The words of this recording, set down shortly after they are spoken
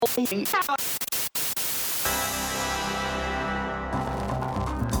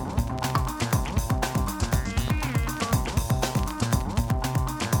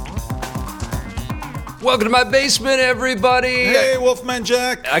Welcome to my basement, everybody. Hey, Wolfman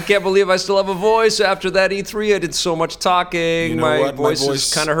Jack. I can't believe I still have a voice after that E3. I did so much talking. You know my what? voice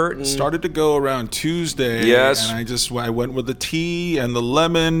is kind of hurting. Started to go around Tuesday. Yes. And I went with the tea and the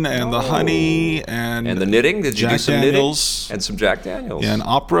lemon and the honey and the knitting. Did you Jack do some Daniels. knitting? And some Jack Daniels. Yeah, and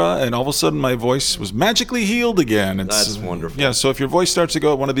opera, and all of a sudden my voice was magically healed again. That's wonderful. Yeah, so if your voice starts to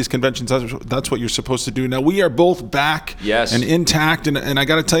go at one of these conventions, that's what you're supposed to do. Now, we are both back and intact, and I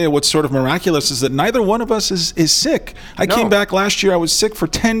got to tell you what's sort of miraculous is that neither one of us is sick. I came back last year, I was sick for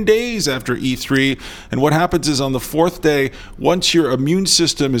 10 days after E3, and what happens is on the fourth day, once your immune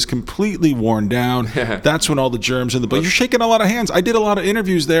system is completely worn down, that's when all the germs but you're shaking a lot of hands. I did a lot of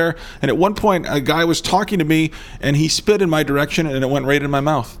interviews there, and at one point a guy was talking to me and he spit in my direction and it went right in my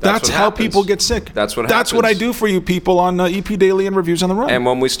mouth. That's how people get sick. That's what happens. That's what I do for you people on EP Daily and Reviews on the Run. And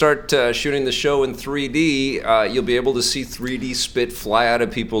when we start shooting the show in 3D, you'll be able to see 3D spit fly out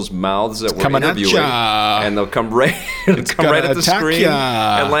of people's mouths that we're interviewing, and they'll come right at the screen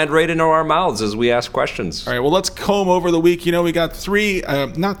and land right into our mouths as we ask questions. All right, well, let's comb over the week. You know, we got we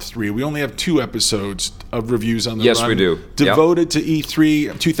only have 2 episodes of Reviews on the Run. Yes, we do. Devoted to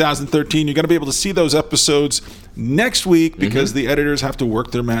E3 2013. You're going to be able to see those episodes next week because the editors have to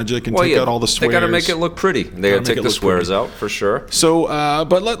work their magic and take out all the swears. They got to make it look pretty. They got to take the swears out for sure. So,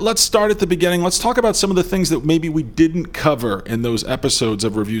 but let's start at the beginning. Let's talk about some of the things that maybe we didn't cover in those episodes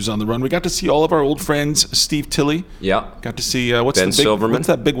of Reviews on the Run. We got to see all of our old friends, Steve Tilley. Yeah. Got to see Ben Silverman. What's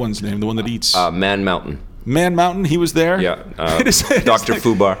that big one's name? The one that eats. Man Mountain. Man Mountain, he was there? Yeah. Dr.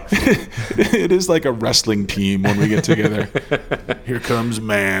 Fubar. It is like a wrestling team when we get together. Here comes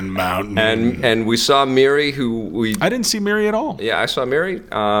Man Mountain. And we saw Miri, I didn't see Miri at all. Yeah, I saw Miri.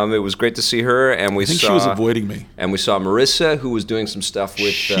 It was great to see her. And I think she was avoiding me. And we saw Marissa, who was doing some stuff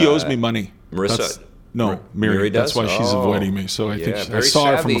with... She owes me money. Marissa... Miri does. That's why she's avoiding me. So I think I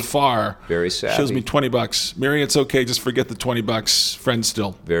saw her from afar. Very savvy. She owes me $20. Miri, it's okay. Just forget the $20. Friend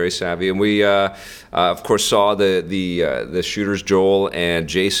still. Very savvy. And we, of course, saw the shooters, Joel and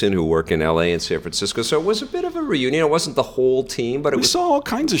Jason, who work in LA and San Francisco. So it was a bit of a reunion. It wasn't the whole team, but we saw all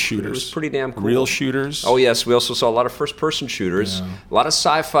kinds of shooters. It was pretty damn cool. Real shooters. Oh yes, we also saw a lot of first-person shooters, a lot of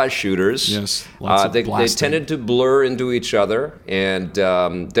sci-fi shooters. Yes, lots of they tended to blur into each other, and they're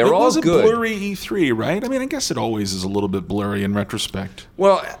all good. It was a blurry E3, right? I mean, I guess it always is a little bit blurry in retrospect.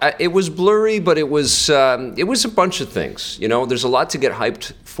 Well, it was blurry, but it was a bunch of things. You know, there's a lot to get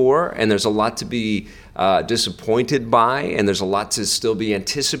hyped for, and there's a lot to be disappointed by, and there's a lot to still be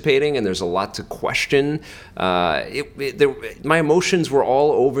anticipating, and there's a lot to question. My emotions were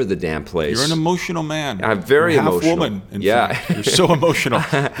all over the damn place. You're an emotional man. I'm very emotional. Half woman, in fact. You're so emotional.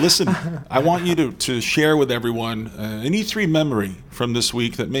 Listen, I want you to share with everyone an E3 memory from this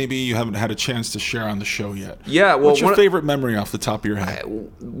week that maybe you haven't had a chance to share on the show yet. Yeah, well, what's your favorite memory off the top of your head?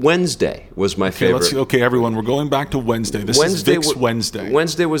 Wednesday was my favorite. Okay, everyone, we're going back to Wednesday. This is Vic's Wednesday.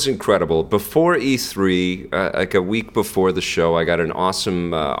 Wednesday was incredible. Before E3, like a week before the show, I got an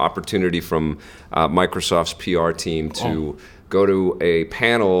awesome opportunity from Microsoft's PR team to go to a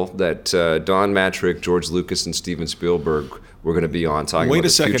panel that Don Matrick, George Lucas, and Steven Spielberg were going to be on, talking about the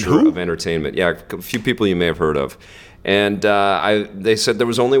future of entertainment. Yeah, a few people you may have heard of. And they said there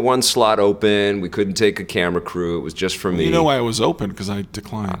was only one slot open. We couldn't take a camera crew. It was just for me. You know why it was open? Because I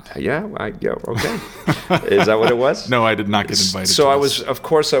declined. Yeah, okay. Is that what it was? No, I did not get invited. So I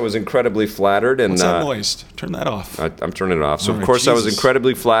was incredibly flattered. And what's that noise? Turn that off. I'm turning it off. So of course I was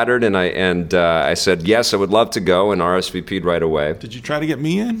incredibly flattered, and I said yes, I would love to go, and RSVP'd right away. Did you try to get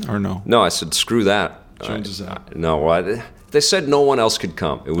me in or no? No, I said screw that. Jones is out. No, they said no one else could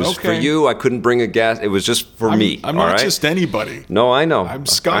come. It was for you. I couldn't bring a guest. It was just for me. I'm not just anybody. No, I know. I'm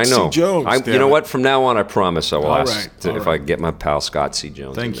Scott C. Jones. You know what? From now on, I promise I will ask if I can get my pal Scott C.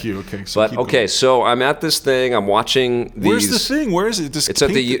 Jones. Thank you. Okay. So I'm at this thing. I'm watching these. Where's the thing? Where is it? It's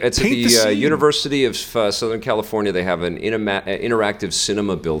at the University of Southern California. They have an interactive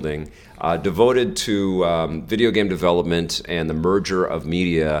cinema building devoted to video game development and the merger of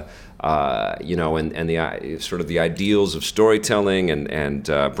media. And the sort of the ideals of storytelling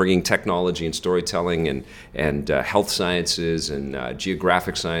and bringing technology and storytelling and health sciences and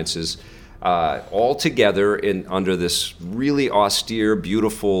geographic sciences all together under this really austere,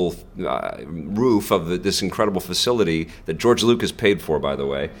 beautiful roof of this incredible facility that George Lucas paid for, by the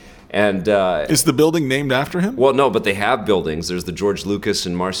way. And is the building named after him? Well, no, but they have buildings. There's the George Lucas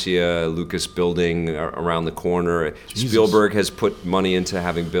and Marcia Lucas building around the corner. Jesus. Spielberg has put money into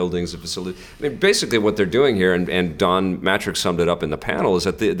having buildings and facilities. I mean, basically what they're doing here, and Don Matrick summed it up in the panel, is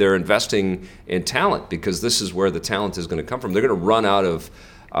that they're investing in talent, because this is where the talent is going to come from. They're going to run out of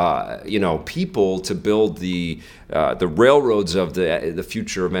people to build the railroads of the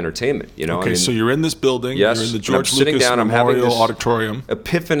future of entertainment. Okay, I mean, so you're in this building. Yes, you're in the George Lucas Memorial Auditorium.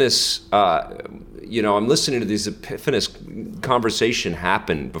 Epiphanous. I'm listening to these epiphanous conversation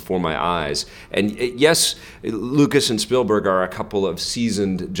happen before my eyes. And yes, Lucas and Spielberg are a couple of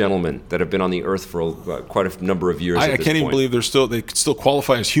seasoned gentlemen that have been on the earth for quite a number of years. I can't even believe they still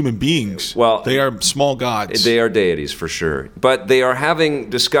qualify as human beings. Well, they are small gods. They are deities for sure. But they are having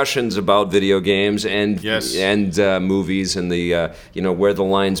discussions about video games and movies and the where the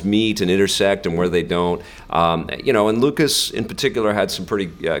lines meet and intersect and where they don't. And Lucas in particular had some pretty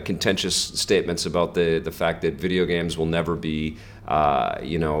contentious statements about the fact that video games will never be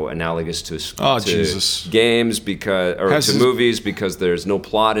analogous to games to movies, because there's no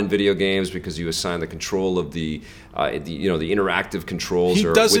plot in video games, because you assign the control of the interactive controls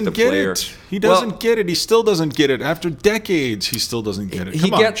with the player. He doesn't get it. He still doesn't get it. After decades, he still doesn't get it.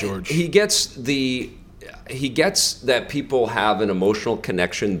 Come on, George. He gets that people have an emotional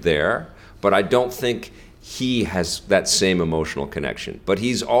connection there, but I don't think he has that same emotional connection. But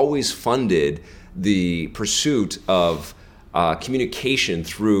he's always funded the pursuit of communication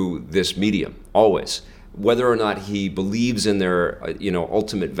through this medium, always. Whether or not he believes in their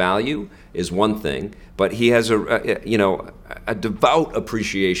ultimate value is one thing, but he has a devout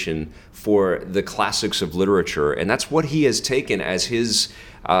appreciation for the classics of literature, and that's what he has taken as his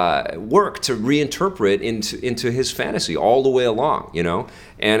work to reinterpret into his fantasy all the way along,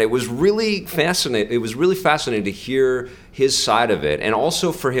 And it was really fascinating. It was really fascinating to hear his side of it, and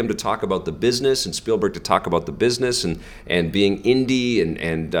also for him to talk about the business, and Spielberg to talk about the business and being indie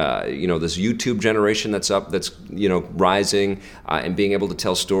and this YouTube generation that's rising, and being able to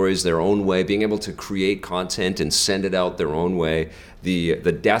tell stories their own way, being able to create content and send it out their own way. The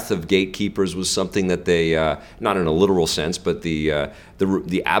death of gatekeepers was something that they, not in a literal sense, but the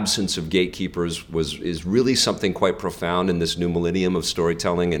absence of gatekeepers is really something quite profound in this new millennium of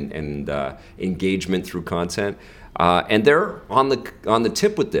storytelling and engagement through content. And they're on the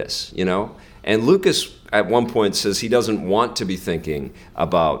tip with this, And Lucas at one point says he doesn't want to be thinking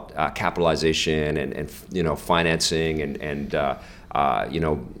about capitalization and financing and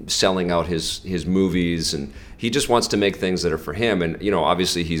selling out his movies, and he just wants to make things that are for him. And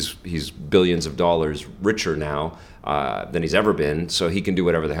obviously he's billions of dollars richer now than he's ever been, so he can do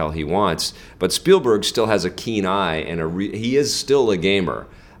whatever the hell he wants. But Spielberg still has a keen eye, and he is still a gamer.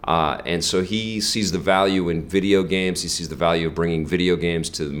 And so he sees the value in video games. He sees the value of bringing video games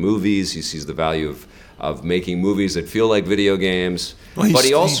to the movies. He sees the value of making movies that feel like video games. But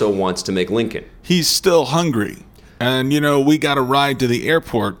he also wants to make Lincoln. He's still hungry. And, we got a ride to the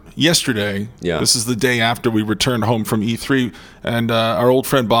airport yesterday. Yeah. This is the day after we returned home from E3. And our old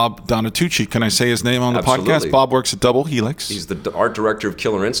friend Bob Donatucci, can I say his name on the podcast? Bob works at Double Helix. He's the art director of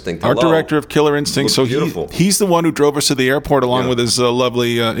Killer Instinct. Art director of Killer Instinct. So he's the one who drove us to the airport along with his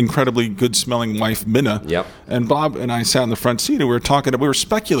lovely, incredibly good-smelling wife, Minna. Yep. And Bob and I sat in the front seat and we were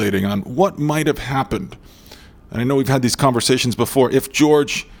speculating on what might have happened. And I know we've had these conversations before. If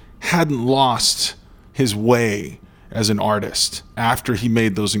George hadn't lost his way as an artist after he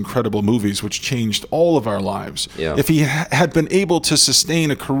made those incredible movies which changed all of our lives. Yeah. If he had been able to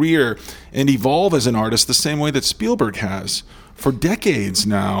sustain a career and evolve as an artist the same way that Spielberg has for decades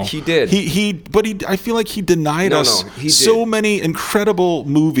now. He did. I feel like he denied us so many incredible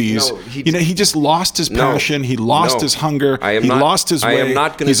movies. He just lost his passion. He lost his hunger. Lost his way. I am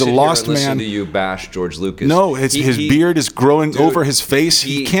not going to sit here and listen to you bash George Lucas. No, his beard is growing over his face.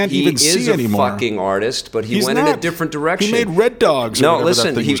 He can't even see anymore. He is a fucking artist, but he went in a different direction. He made Red Dogs. No,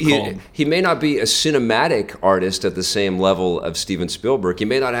 listen, he may not be a cinematic artist at the same level of Steven Spielberg. He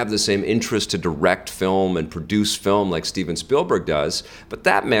may not have the same interest to direct film and produce film like Steven Spielberg does, but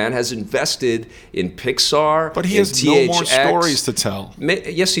that man has invested in Pixar. But he has no more stories to tell.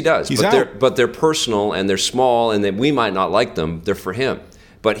 Yes, he does. But they're personal and they're small, and we might not like them. They're for him.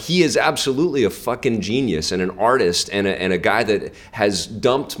 but he is absolutely a fucking genius and an artist and a guy that has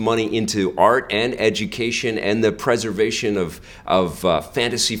dumped money into art and education and the preservation of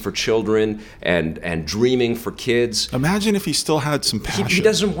fantasy for children and dreaming for kids. Imagine if he still had some passion. He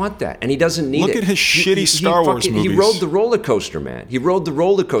doesn't want that, and he doesn't need it. Look at his shitty Star Wars movies. He rode the roller coaster, man. He rode the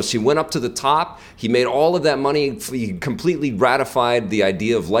roller coaster. He went up to the top. He made all of that money. He completely ratified the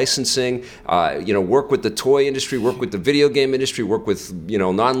idea of licensing. Work with the toy industry, work with the video game industry, work with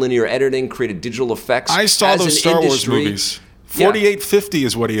nonlinear editing, created digital effects. I saw those Star Wars movies. 4850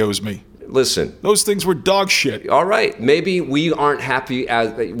 is what he owes me. Listen, those things were dog shit. All right, maybe we aren't happy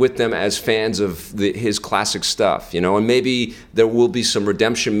with them as fans of his classic stuff, and maybe there will be some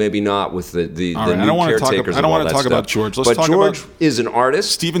redemption, maybe not with the new caretakers. I don't want to talk about George. But George is an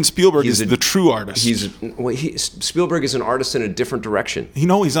artist. Steven Spielberg is the true artist. Spielberg is an artist in a different direction.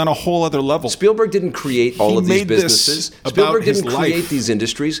 He's on a whole other level. Spielberg didn't create all of these businesses. Spielberg didn't create these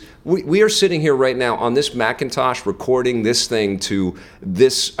industries. We are sitting here right now on this Macintosh recording this thing to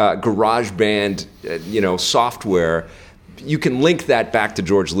this garage band software. You can link that back to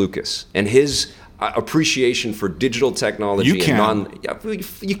George Lucas and his appreciation for digital technology. You can.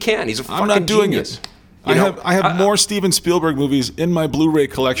 You can. He's a fucking I'm not doing genius. It. I have more Steven Spielberg movies in my Blu-ray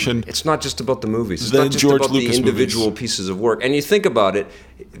collection. It's not just about the movies. It's not just about the individual pieces of work. And you think about it,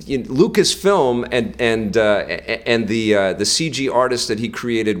 Lucasfilm and the CG artists that he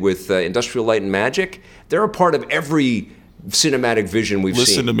created with Industrial Light and Magic, they're a part of every cinematic vision we've seen.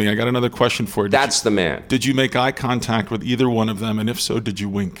 Listen to me. I got another question for you. That's the man. Did you make eye contact with either one of them? And if so, did you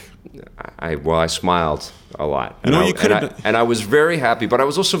wink? I smiled a lot. And I was very happy, but I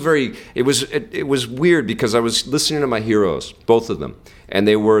was also it was weird because I was listening to my heroes, both of them, and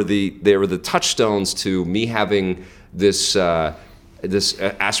they were the touchstones to me having this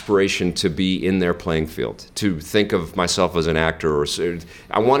aspiration to be in their playing field, to think of myself as an actor,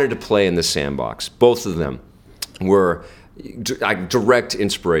 I wanted to play in the sandbox. Both of them were direct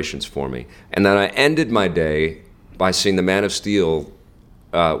inspirations for me. And then I ended my day by seeing The Man of Steel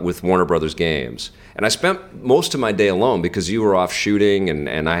with Warner Brothers Games. And I spent most of my day alone because you were off shooting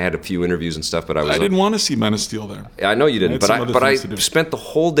and I had a few interviews and stuff, but I didn't want to see Man of Steel there. I know you didn't, but I spent the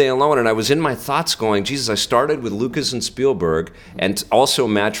whole day alone, and I was in my thoughts going, Jesus, I started with Lucas and Spielberg, and also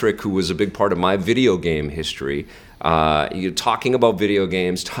Matrick, who was a big part of my video game history. You're talking about video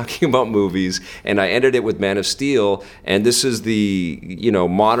games, talking about movies, and I ended it with Man of Steel, and this is the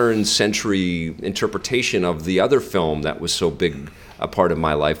modern century interpretation of the other film that was so big a part of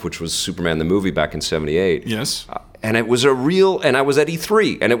my life, which was Superman the movie back in '78. Yes. And it was and I was at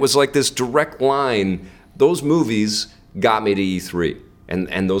E3, and it was like this direct line. Those movies got me to E3,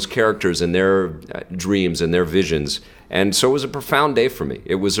 and those characters and their dreams and their visions, and so it was a profound day for me.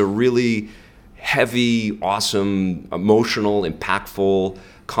 It was a really heavy, awesome, emotional, impactful,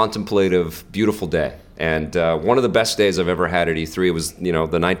 contemplative, beautiful day. And one of the best days I've ever had at E3. It was, the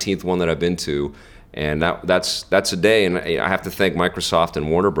 19th one that I've been to. And that's a day, and I have to thank Microsoft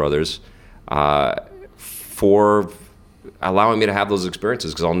and Warner Brothers for allowing me to have those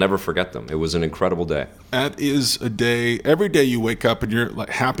experiences, because I'll never forget them. It was an incredible day. That is a day. Every day you wake up and you're like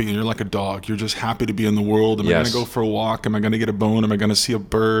happy, and you're like a dog. You're just happy to be in the world. Am I going to go for a walk? Am I going to get a bone? Am I going to see a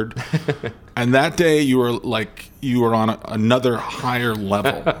bird? And that day you were on another higher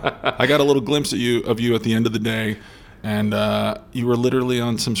level. I got a little glimpse of you at the end of the day. And you were literally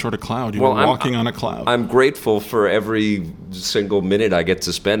on some sort of cloud. You were walking on a cloud. I'm grateful for every single minute I get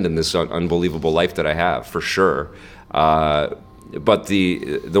to spend in this unbelievable life that I have, for sure. But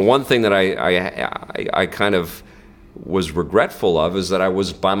the one thing that I kind of was regretful of is that I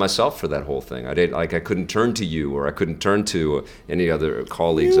was by myself for that whole thing. I couldn't turn to you, or I couldn't turn to any other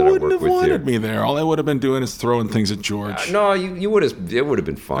colleagues that I work with here. You wouldn't have wanted me there. All I would have been doing is throwing things at George. No, you would have. It would have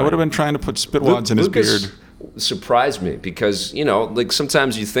been fine. I would have been trying to put spitwads in his beard. Surprised me because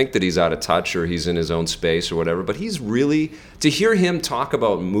sometimes you think that he's out of touch or he's in his own space or whatever, but he's really, to hear him talk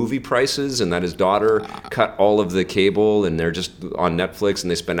about movie prices and that his daughter cut all of the cable and they're just on Netflix and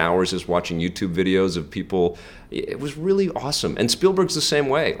they spend hours just watching YouTube videos of people, it was really awesome. And Spielberg's the same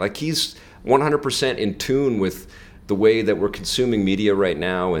way. Like, he's 100% in tune with the way that we're consuming media right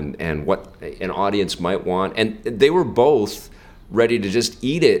now and what an audience might want. And they were both ready to just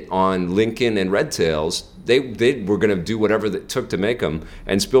eat it on Lincoln and Red Tails. They were going to do whatever it took to make them.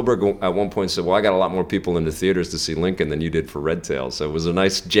 And Spielberg at one point said, well, I got a lot more people in the theaters to see Lincoln than you did for Red Tails. So it was a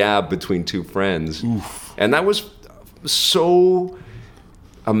nice jab between two friends. Oof. And that was so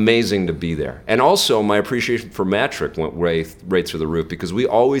amazing to be there. And also my appreciation for Matrick went right through the roof, because we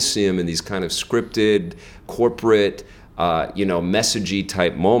always see him in these kind of scripted, corporate, messagey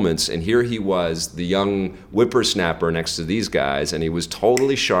type moments. And here he was, the young whippersnapper next to these guys, and he was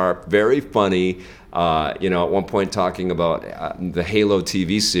totally sharp, very funny. At one point talking about the Halo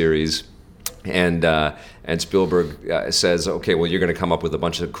TV series. And Spielberg says, okay, well, you're going to come up with a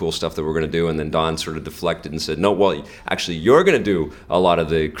bunch of cool stuff that we're going to do. And then Don sort of deflected and said, no, well, actually, you're going to do a lot of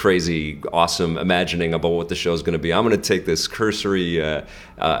the crazy, awesome imagining about what the show's going to be. I'm going to take this cursory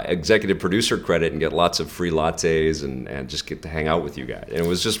executive producer credit and get lots of free lattes and just get to hang out with you guys. And it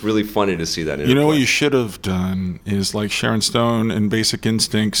was just really funny to see that interplay. You know what you should have done is like Sharon Stone in Basic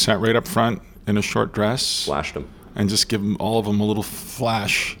Instinct, sat right up front in a short dress. Flashed them. And just give all of them a little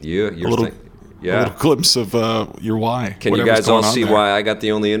flash. A little glimpse of your why. Can you guys all see why I got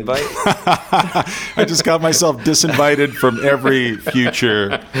the only invite? I just got myself disinvited from every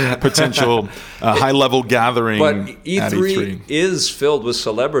future potential high-level gathering. But E3 is filled with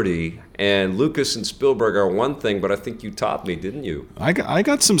celebrity, and Lucas and Spielberg are one thing, but I think you taught me, didn't you? I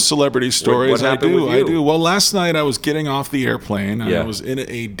got some celebrity stories. What happened with you? I do. Well, last night I was getting off the airplane, and I was in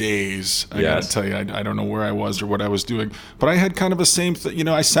a daze. I got to tell you, I don't know where I was or what I was doing, but I had kind of the same thing.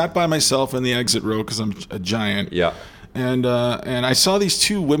 I sat by myself in the exit row because I'm a giant. Yeah. And I saw these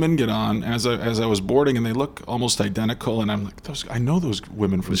two women get on as I was boarding, and they look almost identical. And I'm like, I know those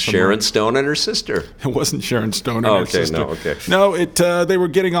women from somewhere. Sharon Stone and her sister. It wasn't Sharon Stone and her sister. Okay. No, they were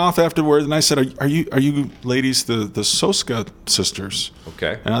getting off afterwards, and I said, "Are you ladies the Soska sisters?"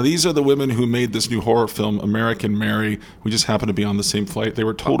 Okay. Now these are the women who made this new horror film, American Mary. We just happened to be on the same flight. They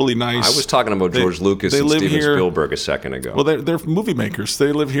were totally nice. I was talking about George Lucas and Steven Spielberg a second ago. Well, they're movie makers.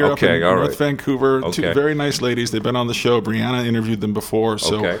 They live here up in North Vancouver. Okay. Two very nice ladies. They've been on the show. Brianna interviewed them before,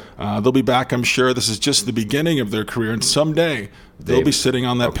 so they'll be back, I'm sure. This is just the beginning of their career, and someday they'll be sitting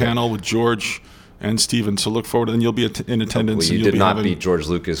on that panel with George and Steven, so look forward, and you'll be in attendance. Well, you did not beat George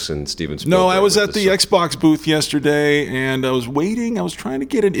Lucas and Steven Spielberg. No, I was at the Xbox booth yesterday, and I was waiting. I was trying to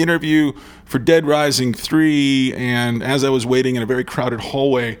get an interview for Dead Rising 3, and as I was waiting in a very crowded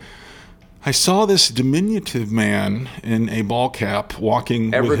hallway, I saw this diminutive man in a ball cap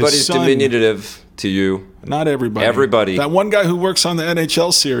walking with his son. Everybody's diminutive to you. Not everybody. Everybody. That one guy who works on the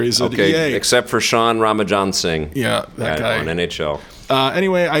NHL series at EA. Except for Sean Ramajan Singh. Yeah, that guy. On NHL.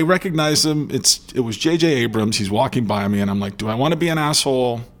 Anyway, I recognized him. It was J.J. Abrams. He's walking by me, and I'm like, do I want to be an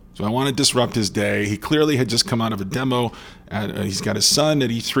asshole? Do I want to disrupt his day? He clearly had just come out of a demo. He's got his son at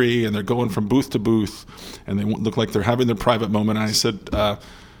E3, and they're going from booth to booth, and they look like they're having their private moment. And I said...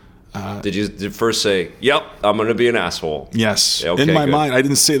 did you first say, yep, I'm going to be an asshole? Yes. Okay, in my mind, I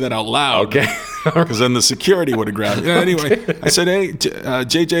didn't say that out loud. Okay. Because then the security would have grabbed me. Anyway, I said, hey,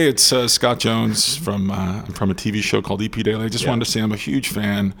 JJ, it's Scott Jones from a TV show called EP Daily. I just wanted to say I'm a huge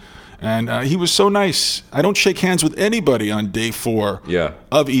fan. And he was so nice. I don't shake hands with anybody on day 4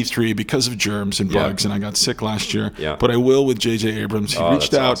 of E3 because of germs and bugs, and I got sick last year. Yeah. But I will with J.J. Abrams. He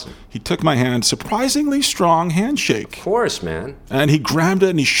reached out. Awesome. He took my hand. Surprisingly strong handshake. Of course, man. And he grabbed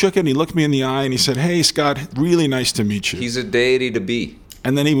it, and he shook it, and he looked me in the eye, and he said, hey, Scott, really nice to meet you. He's a deity to be.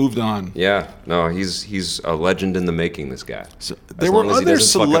 And then he moved on. Yeah, no, he's a legend in the making, this guy. So there were other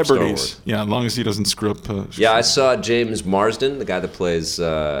celebrities. Yeah, as long as he doesn't screw up. I saw James Marsden, the guy that plays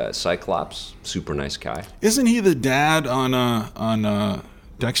Cyclops. Super nice guy. Isn't he the dad on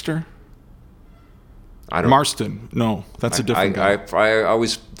Dexter? I don't. Marston. No, that's a different guy. I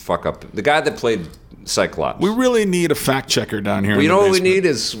always fuck up. The guy that played Cyclops. We really need a fact checker down here. You know what we need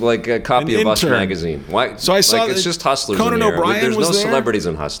is like a copy of Us magazine. Why? So I saw it's just Hustlers. Conan in here. O'Brien There's was no there. Celebrities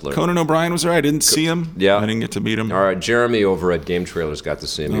in Hustler. Conan O'Brien was there. I didn't see him. Yeah, I didn't get to meet him. All right, Jeremy over at Game Trailers got to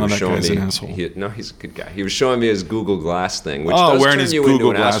see him. He was showing me. An asshole. He's a good guy. He was showing me his Google Glass thing, which does wearing turn his you Google into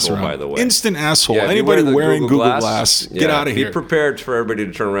an Glass asshole, around. by the way. Instant asshole. Anybody wearing Google Glass, get out of here. Be prepared for everybody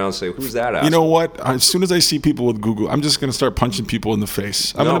to turn around and say, "Who's that asshole?" You know what? As soon as I see people with Google, I'm just going to start punching people in the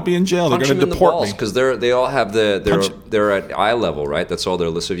face. I'm going to be in jail. They're going to deport me because they all have they're at eye level, right? That's all they're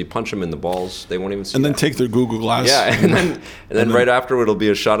listed. So if you punch them in the balls, they won't even see. And then take their Google Glass. Yeah, and then right after it'll be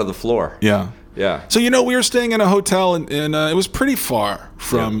a shot of the floor. Yeah. Yeah. So, we were staying in a hotel, and it was pretty far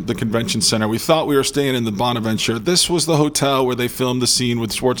from the convention center. We thought we were staying in the Bonaventure. This was the hotel where they filmed the scene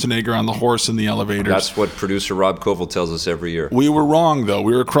with Schwarzenegger on the horse in the elevators. That's what producer Rob Koval tells us every year. We were wrong, though.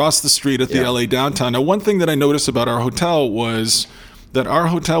 We were across the street at the LA downtown. Now, one thing that I noticed about our hotel was that our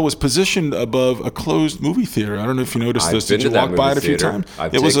hotel was positioned above a closed movie theater. I don't know if you noticed this. Did you walk by it a few times?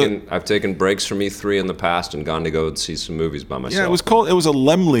 I've taken breaks from E3 in the past and gone to go see some movies by myself. Yeah, it was called. It was a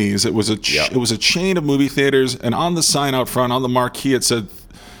Laemmle's. It was a chain of movie theaters, and on the sign out front, on the marquee, it said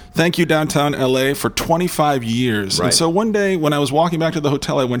Thank you, downtown LA, for 25 years. Right. And so one day when I was walking back to the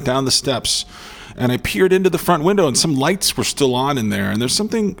hotel, I went down the steps and I peered into the front window, and some lights were still on in there. And there's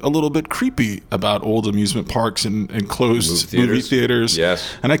something a little bit creepy about old amusement parks and closed movie theaters.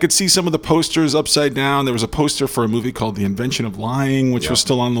 Yes. And I could see some of the posters upside down. There was a poster for a movie called The Invention of Lying, which was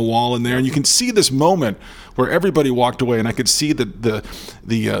still on the wall in there. And you can see this moment where everybody walked away, and I could see the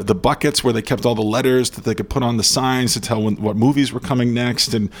buckets where they kept all the letters that they could put on the signs to tell what movies were coming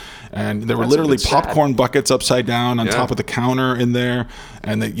next, and there were literally popcorn buckets upside down on top of the counter in there,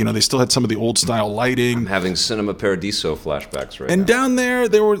 and they still had some of the old style lighting. I'm having Cinema Paradiso flashbacks right now. And down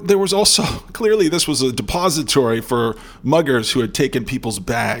there was also clearly this was a depository for muggers who had taken people's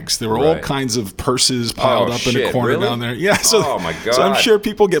bags. There were all kinds of purses piled up in a corner down there. Yeah, oh my God. So I'm sure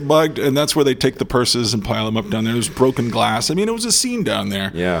people get mugged, and that's where they take the purses and pile them up down there. There's broken glass. I mean, it was a scene down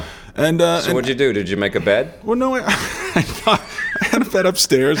there. Yeah. And so what'd you do? Did you make a bed? Well, no, I had a bed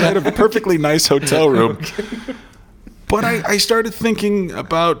upstairs. I had a perfectly nice hotel room. But I started thinking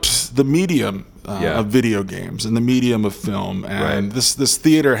about the medium of video games and the medium of film. And this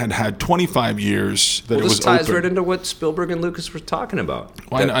theater had 25 years that it was open. This ties right into what Spielberg and Lucas were talking about,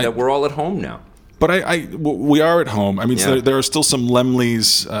 that we're all at home now. But we are at home. I mean, there are still some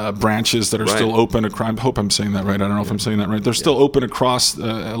Laemmle's branches that are still open. I hope I'm saying that right. I don't know if I'm saying that right. They're still open across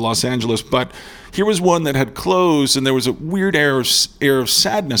Los Angeles. But here was one that had closed, and there was a weird air of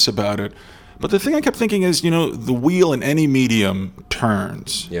sadness about it. But the thing I kept thinking is, the wheel in any medium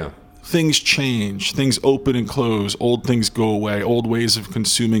turns. Yeah. Things change. Things open and close. Old things go away. Old ways of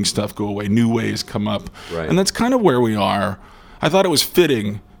consuming stuff go away. New ways come up. Right. And that's kind of where we are. I thought it was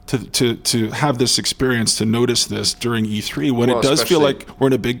fitting to have this experience, to notice this during E3 when it does feel like we're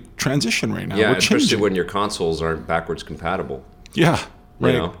in a big transition right now. Yeah, we're especially changing. when your consoles aren't backwards compatible. Yeah,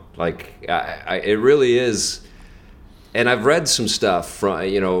 right. It really is. And I've read some stuff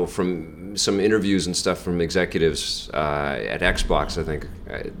from some interviews and stuff from executives at Xbox, I think,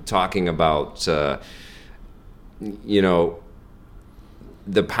 talking about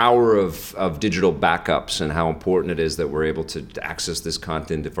the power of digital backups and how important it is that we're able to access this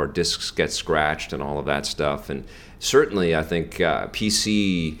content if our disks get scratched and all of that stuff. And certainly, I think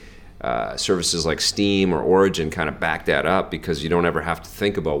PC services like Steam or Origin kind of back that up, because you don't ever have to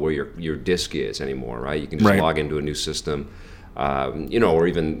think about where your disk is anymore, right? You can just log into a new system, or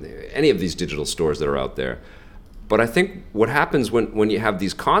even any of these digital stores that are out there. But I think what happens when you have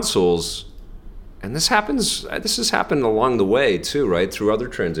these consoles, and this has happened along the way too, right? Through other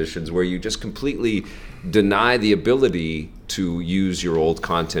transitions where you just completely deny the ability to use your old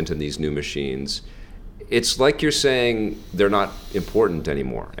content in these new machines. It's like you're saying they're not important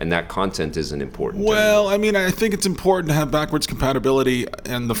anymore, and that content isn't important Well, anymore. I mean, I think it's important to have backwards compatibility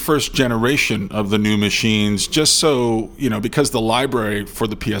in the first generation of the new machines, just so, because the library for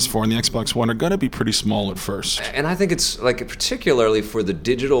the PS4 and the Xbox One are going to be pretty small at first. And I think it's particularly for the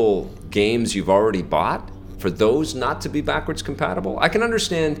digital games you've already bought, for those not to be backwards compatible. I can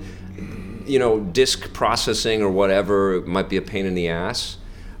understand, disk processing or whatever might be a pain in the ass.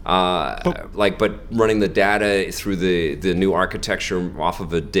 But running the data through the new architecture off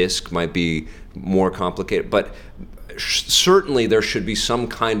of a disk might be more complicated. But certainly there should be some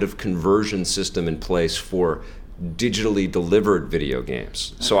kind of conversion system in place for digitally delivered video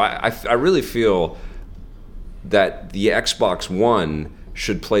games. So I really feel that the Xbox One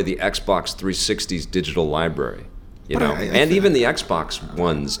should play the Xbox 360's digital library. Even the Xbox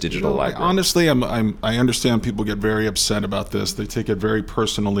One's digital library. Honestly, I understand people get very upset about this. They take it very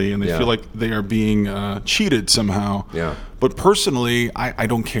personally, and they feel like they are being cheated somehow. Yeah. But personally, I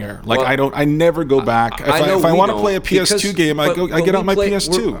don't care. I never go back. If I want to play a PS2 game, I get out my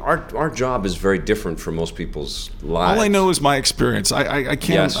PS2. Our job is very different from most people's lives. All I know is my experience. I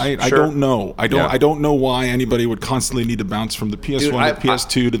can't. I don't know. I don't know why anybody would constantly need to bounce from the PS1 to the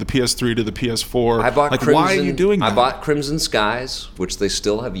PS2 to the PS3 to the PS4. I bought Crimson, why are you doing that? I bought Crimson Skies, which they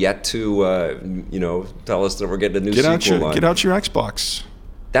still have yet to tell us that we're getting a new sequel on. Get out your Xbox.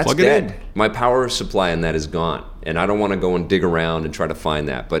 That's dead. My power supply in that is gone, and I don't want to go and dig around and try to find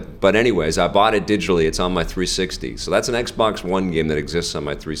that. But anyways, I bought it digitally. It's on my 360, so that's an Xbox One game that exists on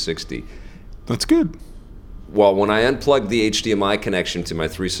my 360. That's good. Well, when I unplugged the HDMI connection to my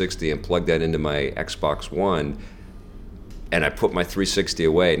 360 and plugged that into my Xbox One, and I put my 360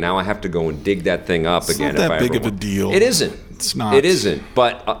 away, now I have to go and dig that thing up again. It's not that big of a deal. It isn't. It's not. It isn't.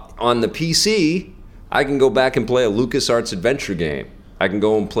 But on the PC, I can go back and play a LucasArts adventure game. I can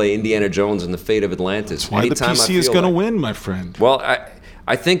go and play Indiana Jones and the Fate of Atlantis. That's why the PC is going to win, my friend. Well,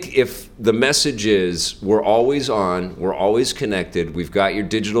 I think if the message is we're always on, we're always connected, we've got your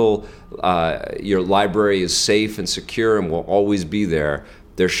digital, your library is safe and secure and will always be there,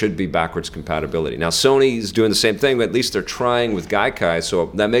 there should be backwards compatibility. Now, Sony's doing the same thing, but at least they're trying with Gaikai, so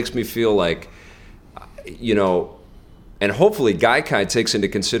that makes me feel like, and hopefully Gaikai takes into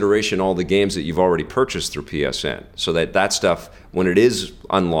consideration all the games that you've already purchased through PSN, so that stuff, when it is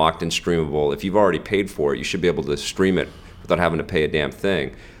unlocked and streamable, if you've already paid for it, you should be able to stream it without having to pay a damn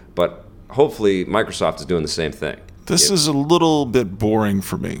thing. But hopefully Microsoft is doing the same thing. This is a little bit boring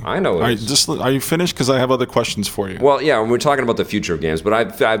for me. I know it is. Are you finished? Because I have other questions for you. Well, yeah, we're talking about the future of games, but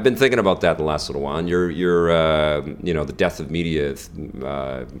I've been thinking about that the last little while. And the death of media.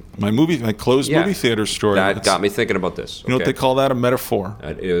 My closed movie theater story. That got me thinking about this. You know what they call that? A metaphor.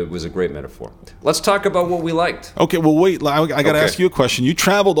 It was a great metaphor. Let's talk about what we liked. Okay, well, wait. I got to ask you a question. You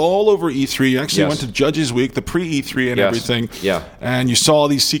traveled all over E3. You actually went to Judges Week, the pre-E3 and everything. Yeah. And you saw all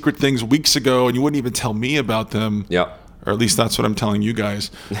these secret things weeks ago, and you wouldn't even tell me about them. Yeah. Or at least that's what I'm telling you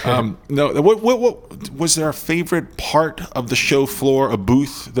guys. No, what was there a favorite part of the show floor, a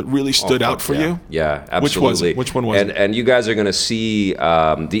booth that really stood out for you? Yeah, absolutely. Which one was it? And you guys are going to see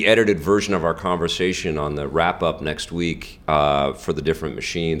the edited version of our conversation on the wrap-up next week for the different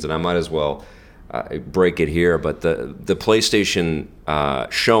machines. And I might as well break it here, but the PlayStation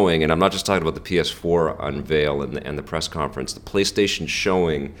showing, and I'm not just talking about the PS4 unveil and the press conference, the PlayStation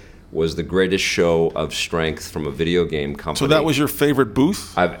showing was the greatest show of strength from a video game company. So that was your favorite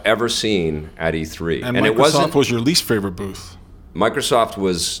booth? I've ever seen at E3. And Microsoft was your least favorite booth? Microsoft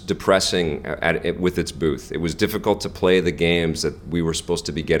was depressing with its booth. It was difficult to play the games that we were supposed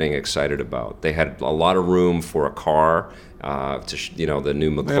to be getting excited about. They had a lot of room for a car, the new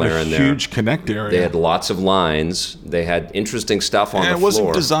McLaren there. They had a huge Connect area. They had lots of lines. They had interesting stuff on the floor. It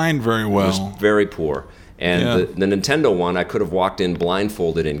wasn't designed very well. It was very poor. And the Nintendo one, I could have walked in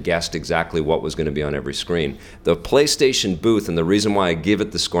blindfolded and guessed exactly what was going to be on every screen. The PlayStation booth, and the reason why I give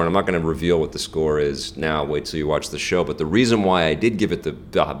it the score, and I'm not going to reveal what the score is now, wait till you watch the show, but the reason why I did give it the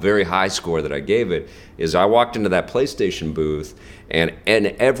very high score that I gave it is I walked into that PlayStation booth, and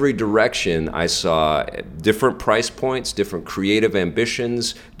in every direction I saw different price points, different creative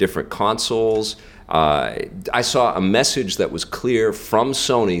ambitions, different consoles. I saw a message that was clear from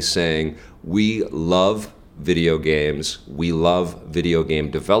Sony saying, we love video games, we love video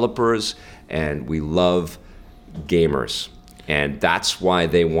game developers, and we love gamers. And that's why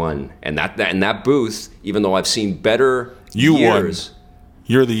they won. And that booth, even though I've seen better years. Won.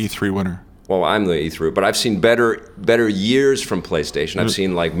 You're the E3 winner. Well, I'm the E3, but I've seen better years from PlayStation. I've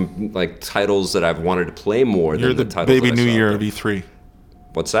seen like titles that I've wanted to play more than the titles You're the baby new year of E3.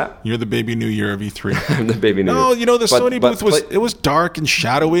 What's that? You're the baby new year of E3. I'm the baby new year. No, the Sony booth was dark and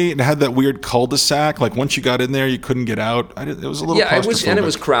shadowy, and it had that weird cul-de-sac. Like once you got in there, you couldn't get out. It was a little claustrophobic. It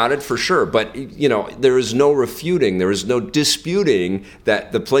was crowded for sure. But there is no refuting, there is no disputing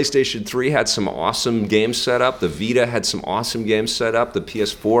that the PlayStation 3 had some awesome games set up. The Vita had some awesome games set up. The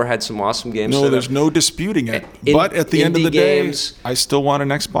PS4 had some awesome games set up. No, there's no disputing it. But at the end of the day, I still want an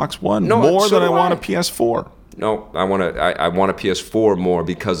Xbox One more than I want a PS4. No, I want a PS4 more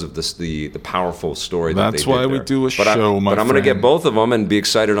because of the powerful story. That's why we do a show, But I'm going to get both of them and be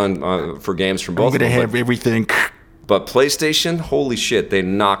excited for games from both of them. I'm going to have everything. But PlayStation, holy shit, they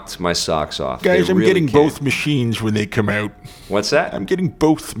knocked my socks off. Guys, I'm getting both machines when they come out. What's that? I'm getting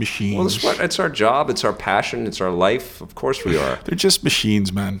both machines. Well, it's our job, it's our passion, it's our life. Of course we are. They're just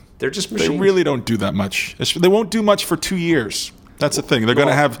machines, man. They're just machines. They really don't do that much. They won't do much for 2 years. That's the thing. They're going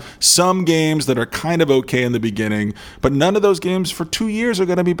to have some games that are kind of okay in the beginning, but none of those games for 2 years are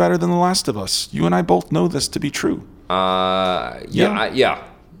going to be better than The Last of Us. You and I both know this to be true. Yeah,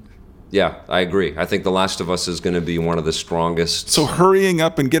 I agree. I think The Last of Us is going to be one of the strongest. So hurrying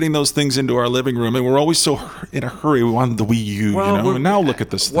up and getting those things into our living room, and we're always so in a hurry. We wanted the Wii U, and now look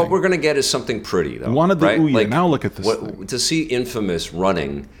at this thing. What we're going to get is something pretty, though. We wanted the Wii U, now look at this thing. To see Infamous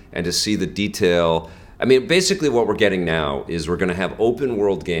running and to see the detail. I mean, basically what we're getting now is we're going to have open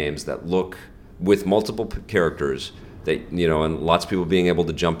world games that look with multiple characters that, and lots of people being able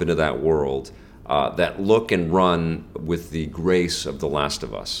to jump into that world that look and run with the grace of The Last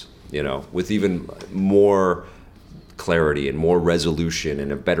of Us, with even more clarity and more resolution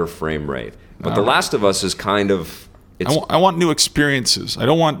and a better frame rate. But The Last of Us is kind of... I want new experiences. I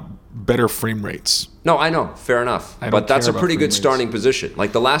don't want better frame rates. No, I know. Fair enough. But that's a pretty good starting position.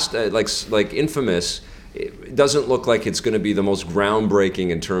 Like the last, like Infamous, it doesn't look like it's going to be the most groundbreaking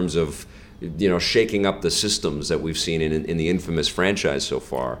in terms of, shaking up the systems that we've seen in the Infamous franchise so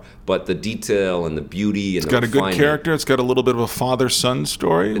far. But the detail and the beauty and it's got a good character. It's got a little bit of a father-son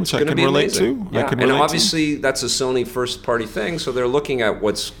story, which I can relate to. Yeah. And obviously that's a Sony first-party thing, so they're looking at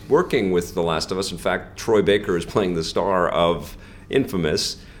what's working with The Last of Us. In fact, Troy Baker is playing the star of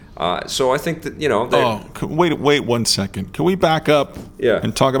Infamous. So I think that, wait 1 second. Can we back up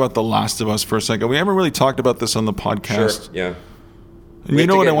and talk about The Last of Us for a second? We haven't really talked about this on the podcast. Sure, yeah. And you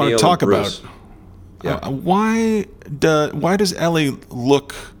know what I want to talk about? Yeah. Why does Ellie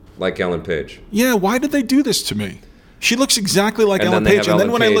look like Ellen Page? Yeah, why did they do this to me? She looks exactly like Ellen Page. And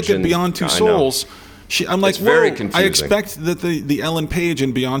then when I look at Beyond Two Souls, I'm like, whoa, I expect that the Ellen Page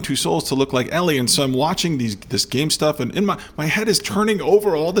in Beyond Two Souls to look like Ellie. And so I'm watching this game stuff, and in my head is turning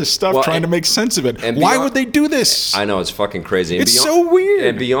over all this stuff, trying to make sense of it. Why would they do this? I know, it's fucking crazy. It's so weird.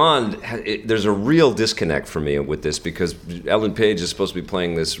 And Beyond, there's a real disconnect for me with this, because Ellen Page is supposed to be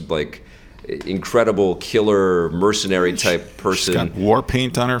playing this, like, incredible killer mercenary type person. She's got war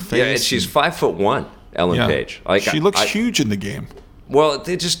paint on her face. Yeah, and she's 5'1", Ellen Page. Like, she looks huge in the game. Well,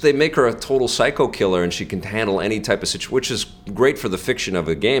 they make her a total psycho killer, and she can handle any type of situation, which is great for the fiction of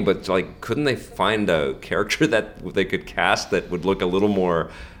a game. But like, couldn't they find a character that they could cast that would look a little more,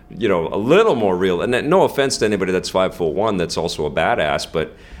 a little more real? And no offense to anybody that's 5'1", that's also a badass,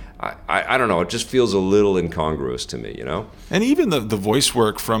 but I don't know. It just feels a little incongruous to me, And even the voice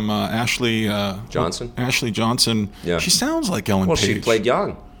work from Ashley Johnson. Ashley Johnson. Yeah. She sounds like Ellen Page. Well, she played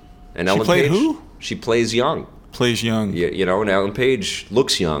young. And Ellen played Page, who? She plays young. Plays young. Yeah, and Ellen Page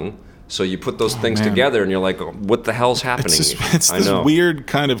looks young. So you put those things together, and you're like, what the hell's happening? It's this weird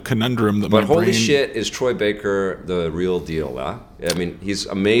kind of conundrum that. But holy shit, is Troy Baker the real deal? Huh? I mean, he's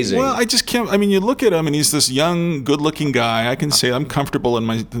amazing. Well, I just can't. I mean, you look at him, and he's this young, good-looking guy. I can say I'm comfortable in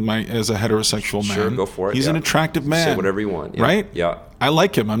my as a heterosexual man. Sure, go for it. He's an attractive man. Say whatever you want. Yeah. Right? Yeah. I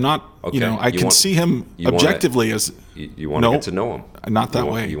like him. I'm not. Okay. I can see him objectively as. You want to get to know him. Not that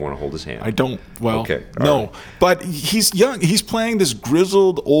way. You want to hold his hand. I don't. Well, okay. No. Right. But he's young. He's playing this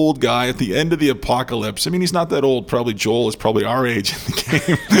grizzled old guy at the end of the apocalypse. I mean, he's not that old. Probably Joel is probably our age in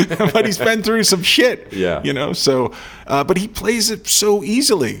the game. But he's been through some shit. Yeah. So, but he plays it so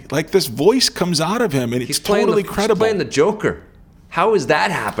easily. Like, this voice comes out of him, and it's totally credible. He's playing the Joker. How is that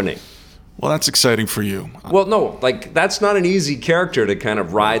happening? Well, that's exciting for you. Well, no, like, that's not an easy character to kind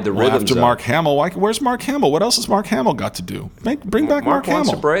of ride the rhythms after Mark Hamill. Where's Mark Hamill? What else has Mark Hamill got to do? Bring back Mark Hamill. Mark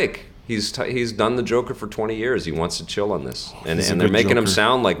wants a break. He's done the Joker for 20 years. He wants to chill on this. And they're making him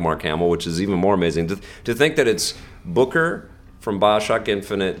sound like Mark Hamill, which is even more amazing. To think that it's Booker from BioShock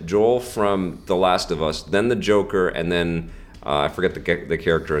Infinite, Joel from The Last of Us, then the Joker, and then I forget the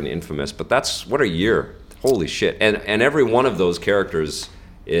character in Infamous. But that's, what a year. Holy shit. And every one of those characters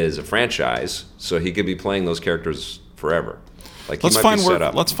is a franchise, so he could be playing those characters forever. Like, let's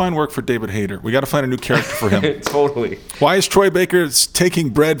find work for David Hayter. We got to find a new character for him. Totally. Why is Troy Baker taking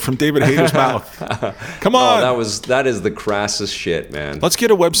bread from David Hayter's mouth? Come on. Oh, that is the crassest shit, man. Let's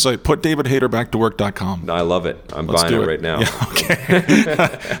get a website. Put DavidHayterBackToWork.com. I love it. I'm buying it right now. Yeah,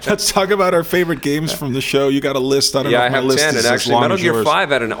 okay. Let's talk about our favorite games from the show. You got a list. I don't know if my list is as long as yours. And actually, Metal Gear 5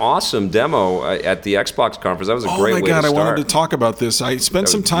 had an awesome demo at the Xbox conference. That was a great way to start. I wanted to talk about this. I spent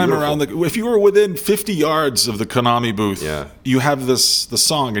some time around if you were within 50 yards of the Konami booth, you have the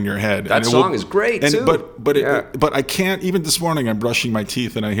song in your head. That song is great too. But I can't. Even this morning, I'm brushing my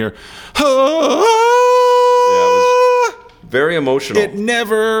teeth and I hear. It was very emotional. It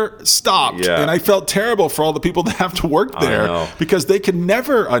never stopped, and I felt terrible for all the people that have to work there because they can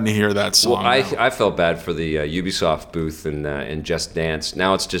never unhear that song. Well, I felt bad for the Ubisoft booth in Just Dance.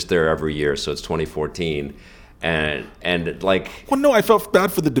 Now it's just there every year, so it's 2014. And like, well, no, I felt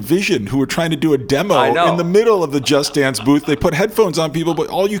bad for the Division who were trying to do a demo in the middle of the Just Dance booth. They put headphones on people, but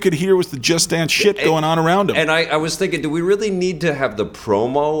all you could hear was the Just Dance shit going on around them. And I was thinking, do we really need to have the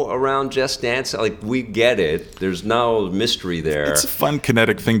promo around Just Dance? Like, we get it. There's no mystery there. It's a fun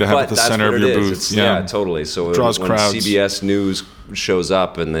kinetic thing to have at the center of your booth. Yeah, totally. So draws when crowds. CBS News shows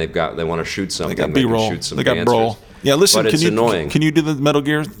up and they want to shoot something, they got B-roll. They got roll. Yeah, listen. But it's annoying. Can you do the Metal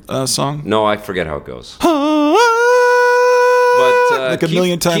Gear song? No, I forget how it goes. Like a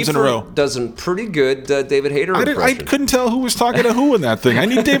million times in a row. Does a pretty good David Hayter impression. I couldn't tell who was talking to who in that thing. I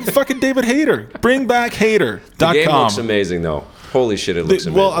need fucking David Hayter. Bring back Hayter.com. The game looks amazing, though. Holy shit, it looks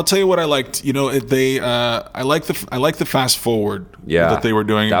amazing. Well, I'll tell you what I liked. I like the fast forward that they were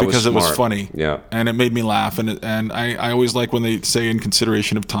doing because it was funny. Yeah. And it made me laugh. And I always like when they say in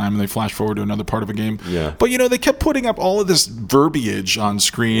consideration of time and they flash forward to another part of a game. Yeah. But they kept putting up all of this verbiage on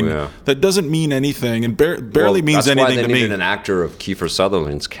screen that doesn't mean anything and barely means anything to me. That's why they needed an actor of Kiefer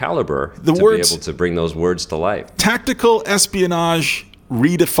Sutherland's caliber to be able to bring those words to life. Tactical espionage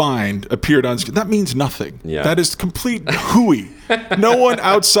redefined appeared on screen. That means nothing. Yeah. That is complete hooey. No one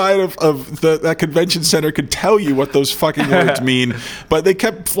outside of that convention center could tell you what those fucking words mean, but they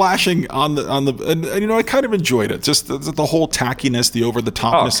kept flashing on the and I kind of enjoyed it. Just the whole tackiness, the over the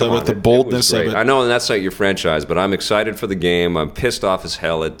topness of it, the boldness of it. I know that's not your franchise, but I'm excited for the game. I'm pissed off as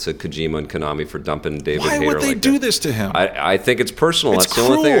hell at Kojima and Konami for dumping David Hayter. Why would they do this to him? I think it's personal. It's that's the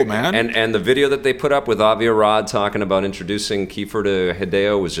only thing. Man. And the video that they put up with Avi Arad talking about introducing Kiefer to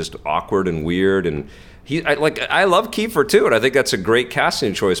Hideo was just awkward and weird. And I love Kiefer too, and I think that's a great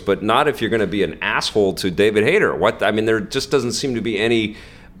casting choice. But not if you're going to be an asshole to David Hayter. There just doesn't seem to be any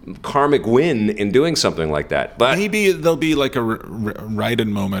karmic win in doing something like that. But maybe there'll be like a Raiden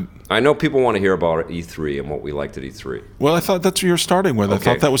moment. I know people want to hear about E3 and what we liked at E3. Well, I thought that's what you were starting with.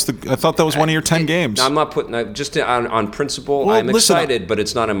 Okay. I thought that was one of your 10 games. I'm not putting just on principle. Well, I'm excited, but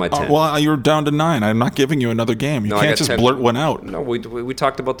it's not in my 10. Well, you're down to 9. I'm not giving you another game. You can't just 10. Blurt one out. No, we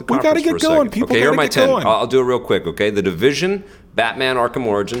talked about the conference. We got to get going. People, okay, here are my 10. Going. I'll do it real quick. Okay, The Division, Batman: Arkham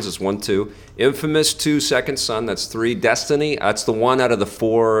Origins is 1, 2. Infamous 2, Second Son. That's 3. Destiny. That's the one out of the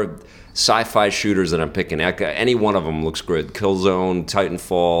 4 sci-fi shooters that I'm picking. Any one of them looks good. Killzone,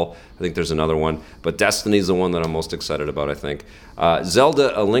 Titanfall. I think there's another one, but Destiny's the one that I'm most excited about, I think.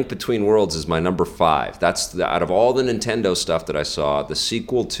 Zelda: A Link Between Worlds is my number 5. That's out of all the Nintendo stuff that I saw, the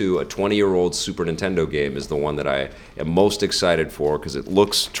sequel to a 20-year-old Super Nintendo game is the one that I am most excited for because it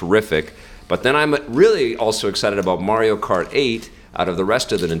looks terrific. But then I'm really also excited about Mario Kart 8 out of the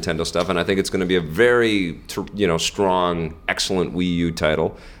rest of the Nintendo stuff, and I think it's going to be a very strong, excellent Wii U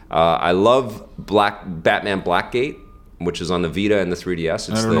title. I love Batman Blackgate, which is on the Vita and the 3DS.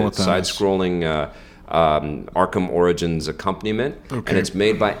 It's the side-scrolling Arkham Origins accompaniment, and it's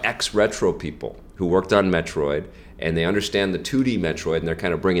made by ex-Retro people who worked on Metroid, and they understand the 2D Metroid, and they're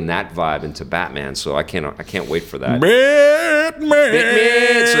kind of bringing that vibe into Batman. So I can't wait for that. Batman.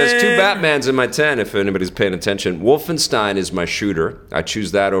 So there's 2 Batmans in my 10. If anybody's paying attention, Wolfenstein is my shooter. I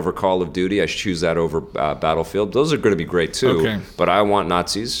choose that over Call of Duty. I choose that over Battlefield. Those are going to be great too. Okay. But I want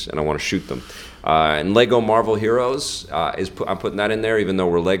Nazis and I want to shoot them. And Lego Marvel Heroes I'm putting that in there, even though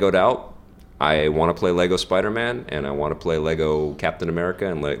we're Legoed out. I want to play Lego Spider-Man, and I want to play Lego Captain America,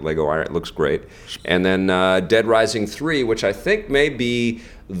 and Lego Iron. It looks great. And then Dead Rising 3, which I think may be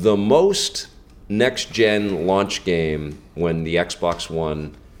the most next-gen launch game when the Xbox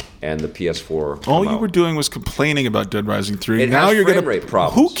One and the PS4 come All you out. were doing was complaining about Dead Rising 3. Now you're going to rate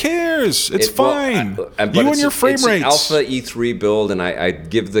problems. Who cares? It's fine. You and your frame rates. It's an alpha E3 build, and I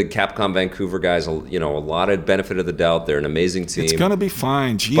give the Capcom Vancouver guys a lot of benefit of the doubt. They're an amazing team. It's going to be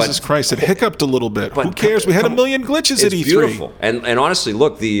fine. Jesus Christ, it hiccuped a hiccuped. Who cares? We had a million glitches at E3. It's beautiful. And honestly,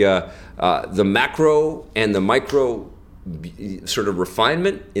 look, the macro and the micro sort of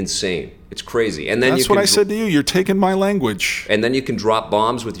refinement, insane. It's crazy. And then that's what I said to you. You're taking my language. And then you can drop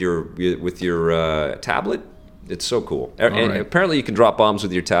bombs with your tablet. It's so cool. And apparently, you can drop bombs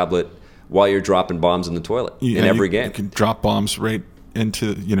with your tablet while you're dropping bombs in the toilet in every game. You can drop bombs right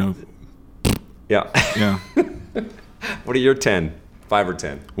into Yeah. Yeah. What are your 10? 5 or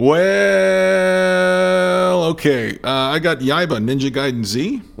 10? Well, okay. I got Yaiba Ninja Gaiden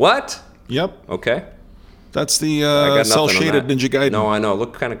Z. What? Yep. Okay. That's the cel-shaded Ninja Gaiden. No, I know.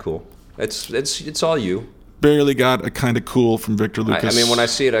 Look kind of cool. It's all you. Barely got a kind of cool from Victor Lucas. I mean, when I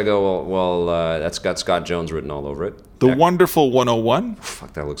see it, I go, well, that's got Scott Jones written all over it. The Wonderful 101.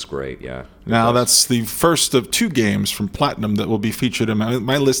 Fuck, that looks great, yeah. Now, that's the first of 2 games from Platinum that will be featured in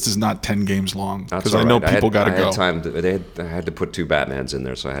my list is not 10 games long, because I know people got to go. I had to put 2 Batmans in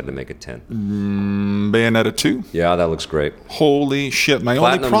there, so I had to make it 10. Bayonetta 2? Yeah, that looks great. Holy shit. My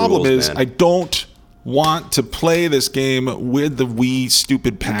only problem is I don't want to play this game with the Wii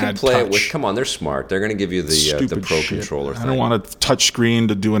stupid pad. You can play it with. Come on, they're smart. They're going to give you the Pro controller thing. I don't want a touch screen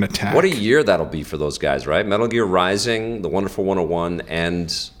to do an attack. What a year that'll be for those guys, right? Metal Gear Rising, The Wonderful 101, and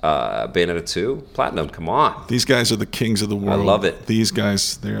Bayonetta 2. Platinum, come on. These guys are the kings of the world. I love it. These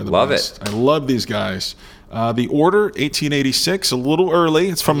guys, they are the best. I love these guys. The Order, 1886, a little early.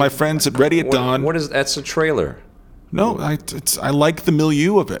 It's from my friends at Ready at Dawn. What is that's a trailer? No, I like the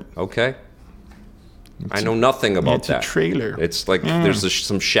milieu of it. Okay. I know nothing about that. It's a trailer. It's like there's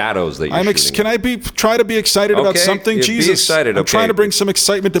some shadows that you're shooting. Can I try to be excited about something? Jesus, be excited. I'm trying to bring some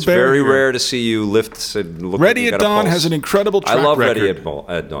excitement to bear. It's very rare to see you lift. Ready at Dawn has an incredible track record. I love Ready at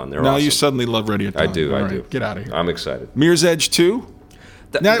Dawn. They're awesome. You suddenly love Ready at Dawn. I do. Get out of here. I'm excited. Mirror's Edge 2?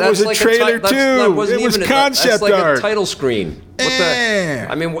 That was a trailer too. It was concept art. That's like a title screen.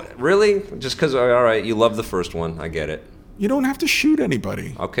 I mean, really? Just because? All right, you love the first one. I get it. You don't have to shoot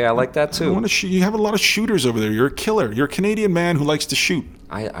anybody. Okay, I like that too. You have a lot of shooters over there. You're a killer. You're a Canadian man who likes to shoot.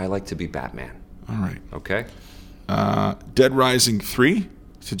 I like to be Batman. All right. Okay. Dead Rising 3.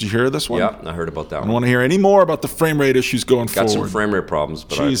 Did you hear this one? Yeah, I heard about that one. I don't want to hear any more about the frame rate issues going forward. Got some frame rate problems,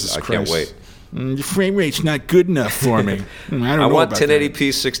 but I can't wait. Your frame rate's not good enough for me. I want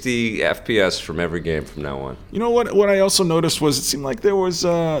 1080p 60 FPS from every game from now on. You know what I also noticed was it seemed like there was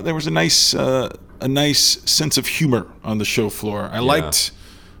a nice sense of humor on the show floor. I liked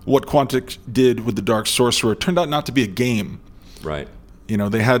what Quantic did with the Dark Sorcerer. It turned out not to be a game. Right. You know,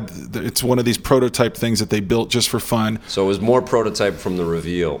 it's one of these prototype things that they built just for fun. So it was more prototype from the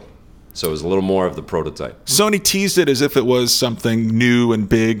reveal. So it was a little more of the prototype. Sony teased it as if it was something new and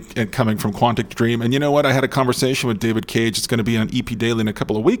big and coming from Quantic Dream. And you know what? I had a conversation with David Cage. It's going to be on EP Daily in a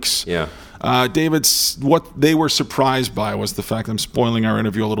couple of weeks. Yeah. What they were surprised by was the fact, I'm spoiling our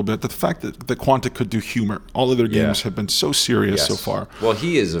interview a little bit, the fact that Quantic could do humor. All of their games have been so serious so far. Well,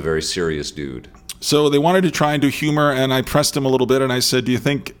 he is a very serious dude. So they wanted to try and do humor, and I pressed him a little bit, and I said, do you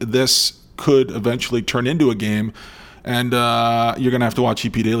think this could eventually turn into a game? And you're going to have to watch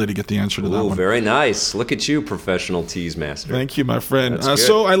EP Daily to get the answer to that one. Very nice. Look at you, professional tease master. Thank you, my friend.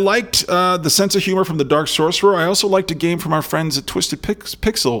 So I liked the sense of humor from the Dark Sorcerer. I also liked a game from our friends at Twisted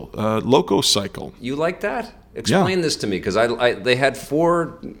Pixel, Loco Cycle. You like that? Explain this to me, because they had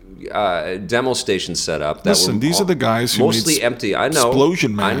 4 demo stations set up. These are the guys who mostly made empty. I know.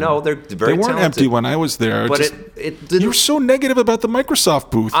 Explosion Man. I know. They're very They weren't talented. empty when I was there. But it didn't. You were so negative about the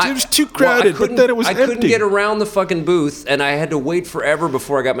Microsoft booth. It was too crowded, but then it was empty. I couldn't get around the fucking booth, and I had to wait forever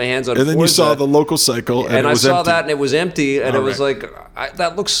before I got my hands on Forza. And then you saw the Loco Cycle, and it was I saw empty. that, and it was empty, and it was like,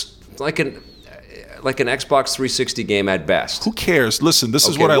 that looks like an Xbox 360 game at best. Who cares? Listen, this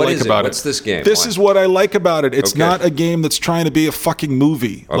is what I like about it. What's this game? This is what I like about it. It's not a game that's trying to be a fucking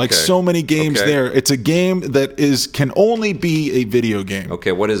movie like so many games there. It's a game that can only be a video game.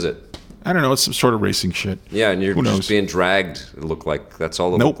 Okay, what is it? I don't know. It's some sort of racing shit. Yeah, and you're just being dragged. It looked like that's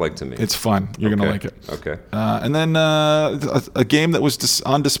all it looked like to me. It's fun. You're gonna like it. Okay. And then a game that was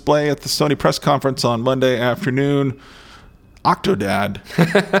on display at the Sony press conference on Monday afternoon. Octodad.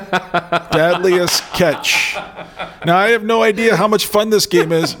 Dadliest Catch. Now, I have no idea how much fun this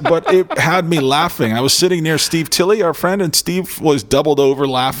game is, but it had me laughing. I was sitting near Steve Tilley, our friend, and Steve was doubled over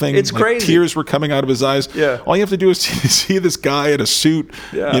laughing. It's crazy. Tears were coming out of his eyes. Yeah. All you have to do is see this guy in a suit,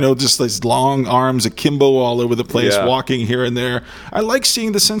 just these long arms akimbo all over the place, walking here and there. I like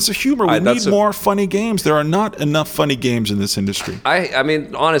seeing the sense of humor. We need more funny games. There are not enough funny games in this industry. I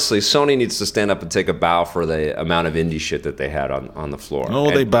mean, honestly, Sony needs to stand up and take a bow for the amount of indie shit that they had on the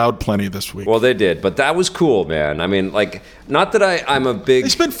floor. They bowed plenty this week. Well, they did, but that was cool, man. I mean, like, not that I'm a big... They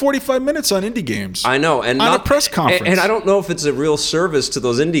spent 45 minutes on indie games. I know. And on a press conference. And I don't know if it's a real service to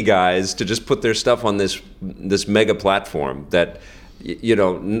those indie guys to just put their stuff on this mega platform that...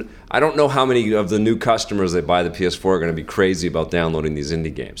 I don't know how many of the new customers that buy the PS4 are going to be crazy about downloading these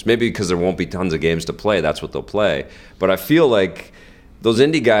indie games. Maybe because there won't be tons of games to play, that's what they'll play. But I feel like those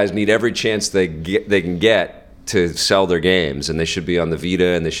indie guys need every chance they can get to sell their games, and they should be on the Vita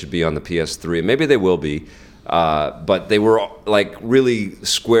and they should be on the PS3. Maybe they will be, but they were like really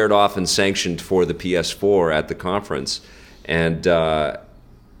squared off and sanctioned for the PS4 at the conference, and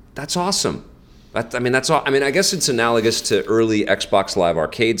that's awesome. That's all. I mean, I guess it's analogous to early Xbox Live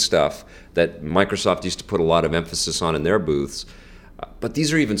Arcade stuff that Microsoft used to put a lot of emphasis on in their booths. But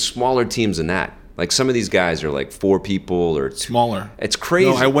these are even smaller teams than that. Like some of these guys are like 4 people or smaller. It's crazy.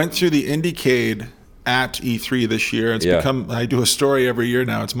 No, I went through the Indiecade at E3 this year. It's become, I do a story every year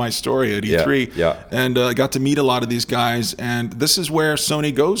now. It's my story at E3. Yeah. And I got to meet a lot of these guys. And this is where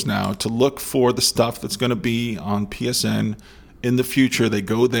Sony goes now to look for the stuff that's going to be on PSN in the future. They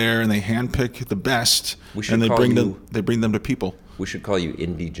go there and they handpick the best, and they bring them to people. We should call you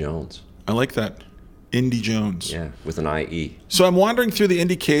Indie Jones. I like that. Indie Jones. Yeah, with an IE. So I'm wandering through the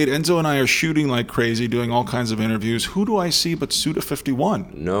Indiecade. Enzo and I are shooting like crazy, doing all kinds of interviews. Who do I see but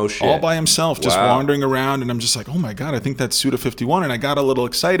Suda51? No shit. All by himself, just wandering around. And I'm just like, oh my God, I think that's Suda51. And I got a little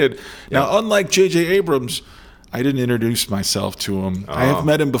excited. Yeah. Now, unlike J.J. Abrams, I didn't introduce myself to him. I have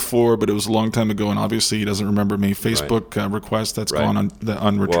met him before, but it was a long time ago, and obviously he doesn't remember me. Facebook request, that's gone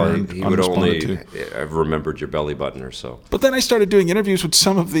unreturned. Well, he would only have remembered your belly button or so. But then I started doing interviews with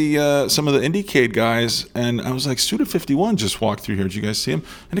some of the Indiecade guys, and I was like, Suda51 just walked through here. Did you guys see him?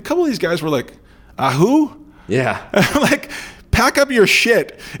 And a couple of these guys were like, who? Yeah. I'm like, pack up your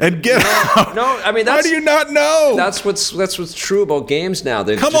shit and get out. No, I mean, how do you not know? That's what's true about games now.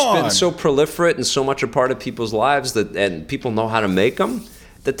 They've been so proliferate and so much a part of people's lives and people know how to make them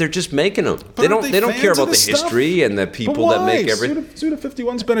that they're just making them. They don't care about the history and the people that make everything.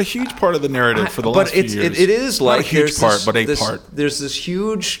 Suda51's been a huge part of the narrative for the last few years. But it is like not a huge part, but a part. There's this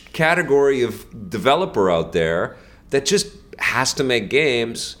huge category of developer out there that just has to make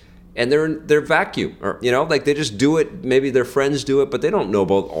games. and they're vacuum, or like they just do it. Maybe their friends do it, but they don't know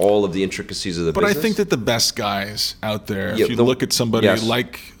about all of the intricacies of the business. But I think that the best guys out there, if you look at somebody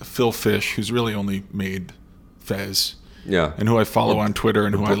like Phil Fish, who's really only made Fez. Yeah. And who I follow on Twitter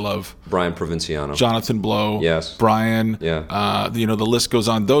and who I love. Brian Provinciano. Jonathan Blow. Yes. Brian. Yeah. The list goes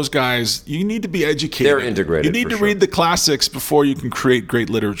on. Those guys, you need to be educated. They're integrated. You need to read the classics before you can create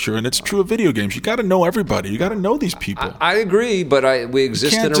great literature. And it's true of video games. You got to know everybody. You got to know these people. I agree, but we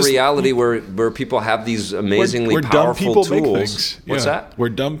exist in a reality where people have these amazingly powerful tools. Dumb people make things. What's that? Where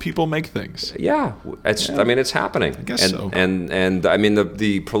dumb people make things. Yeah. I mean, it's happening. I guess so. And I mean,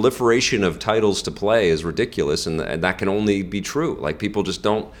 the proliferation of titles to play is ridiculous, and that can only be true. Like, people just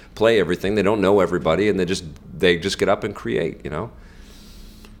don't play everything. They don't know everybody, and they just get up and create,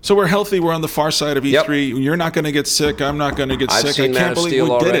 So we're healthy. We're on the far side of E3. Yep. You're not going to get sick. I'm not going to get sick. I've seen Man of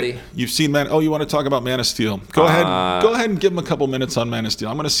Steel already. You've seen Man. Oh, you want to talk about Man of Steel? Go ahead. Go ahead and give him a couple minutes on Man of Steel.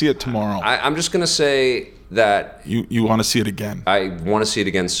 I'm going to see it tomorrow. I'm just going to say that you want to see it again. I want to see it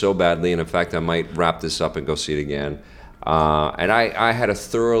again so badly, and in fact, I might wrap this up and go see it again. And I had a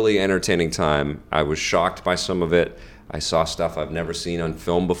thoroughly entertaining time. I was shocked by some of it. I saw stuff I've never seen on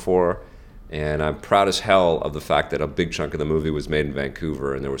film before, and I'm proud as hell of the fact that a big chunk of the movie was made in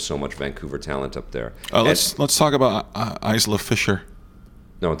Vancouver, and there was so much Vancouver talent up there. Let's talk about Isla Fisher.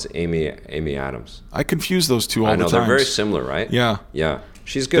 No, it's Amy Adams. I confuse those two all the time. I know, they're very similar, right? Yeah. Yeah.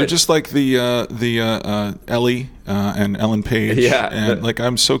 She's good. They're just like the Ellie and Ellen Page. Yeah. And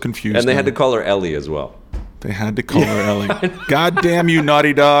I'm so confused. And they had to call her Ellie as well. They had to call her Ellie. God damn you,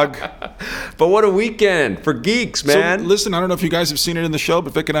 Naughty Dog. But what a weekend for geeks, man. So, listen, I don't know if you guys have seen it in the show,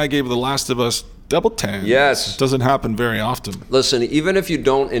 but Vic and I gave The Last of Us double 10. Yes. It doesn't happen very often. Listen, even if you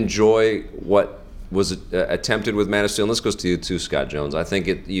don't enjoy what was attempted with Man of Steel, and this goes to you too, Scott Jones, I think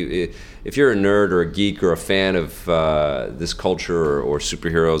if you're a nerd or a geek or a fan of this culture or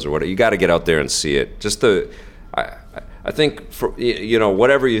superheroes or whatever, you got to get out there and see it. I think, for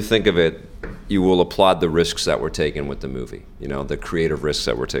whatever you think of it, you will applaud the risks that were taken with the movie, the creative risks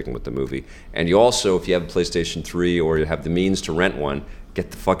that were taken with the movie. And you also, if you have a PlayStation 3 or you have the means to rent one,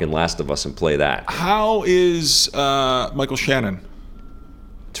 get the fucking Last of Us and play that. How is Michael Shannon?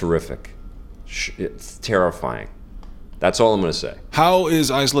 Terrific. It's terrifying. That's all I'm going to say. How is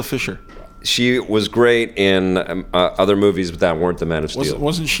Isla Fisher? She was great in other movies that weren't the Man of Steel.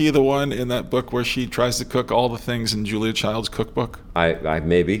 Wasn't she the one in that book where she tries to cook all the things in Julia Child's cookbook? I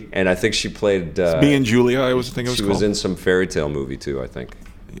maybe, and I think she played. Me and Julia, I was thinking it was she called. was in some fairy tale movie too, I think.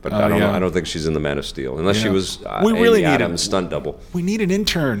 But I don't know. I don't think she's in the Man of Steel unless she was Amy Adams' stunt double. We need an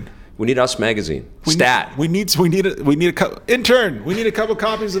intern. We need Us Magazine. We need a intern. We need a couple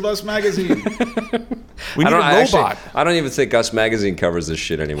copies of Us Magazine. We need a robot. I don't even think Us Magazine covers this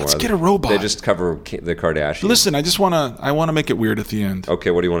shit anymore. Let's get a robot. They just cover the Kardashians. Listen, I want to make it weird at the end.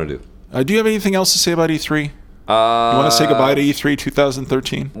 Okay, what do you want to do? Do you have anything else to say about E3? You want to say goodbye to E3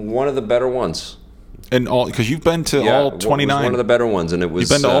 2013? One of the better ones. And because you've been to all 29. It was one of the better ones, and it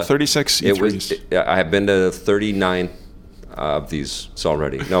was. You've been to all 36 E3s. I have been to 39 of these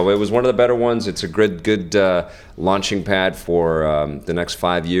already. No, it was one of the better ones. It's a good launching pad for the next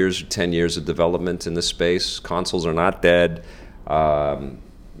 5 years, 10 years of development in this space. Consoles are not dead, and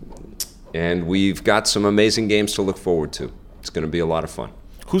we've got some amazing games to look forward to. It's going to be a lot of fun.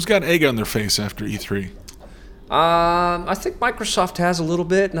 Who's got egg on their face after E3? I think Microsoft has a little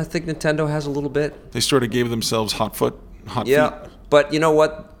bit, and I think Nintendo has a little bit. They sort of gave themselves hot feet. But you know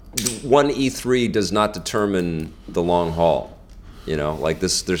what? One E3 does not determine the long haul. Like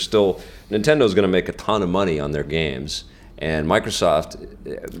this, there's still Nintendo's going to make a ton of money on their games, and Microsoft.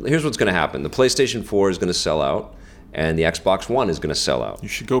 Here's what's going to happen: the PlayStation 4 is going to sell out, and the Xbox One is going to sell out. You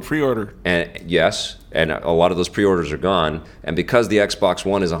should go pre-order. And yes, and a lot of those pre-orders are gone. And because the Xbox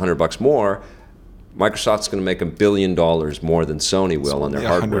One is $100 more, Microsoft's going to make $1 billion more than Sony will on their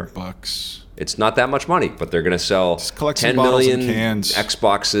hardware. $100. It's not that much money, but they're going to sell 10 million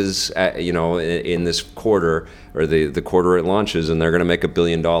Xboxes, in this quarter, or the quarter it launches, and they're going to make $1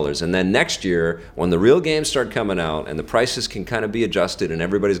 billion. And then next year, when the real games start coming out and the prices can kind of be adjusted, and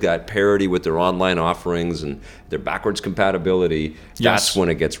everybody's got parity with their online offerings and their backwards compatibility, that's when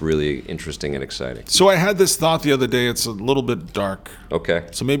it gets really interesting and exciting. So I had this thought the other day. It's a little bit dark. Okay.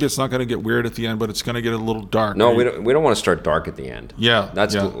 So maybe it's not going to get weird at the end, but it's going to get a little dark. No, we don't want to start dark at the end. Yeah.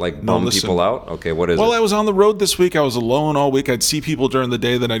 That's like bum people out? Okay, what is it? Well, I was on the road this week. I was alone all week. I'd see people during the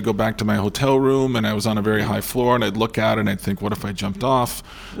day, then I'd go back to my hotel room, and I was on a very high floor, and I'd look out and I'd think, what if I jumped off?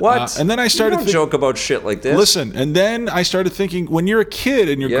 What? And then I started to joke about shit like this. Listen, and then I started thinking, when you're a kid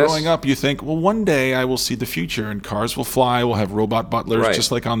and you're growing up, you think, well, one day I will see the future, and cars will fly, we'll have robot butlers,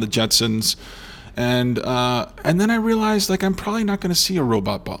 just like on the Jetsons. And then I realized, like, I'm probably not going to see a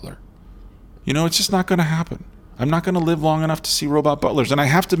robot butler. You know, it's just not going to happen. I'm not going to live long enough to see robot butlers, and I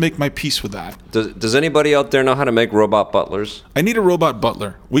have to make my peace with that. Does anybody out there know how to make robot butlers? I need a robot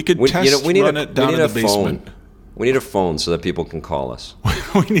butler. We could run it down in the basement. We need a phone so that people can call us.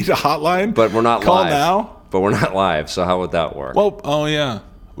 We need a hotline? But we're not call live. Call now? But we're not live, so how would that work? Well, oh yeah.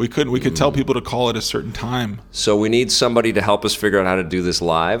 We could tell people to call at a certain time. So we need somebody to help us figure out how to do this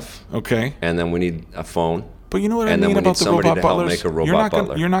live. Okay. And then we need a phone. But you know what I mean about the robot butlers? Make a robot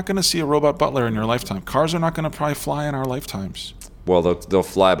butler. You're not going to see a robot butler in your lifetime. Cars are not going to probably fly in our lifetimes. Well, they'll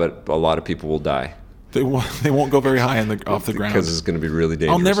fly, but a lot of people will die. They won't go very high off the ground. Because it's going to be really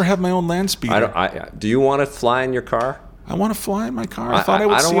dangerous. I'll never have my own land speeder. Do you want to fly in your car? I want to fly in my car. I thought I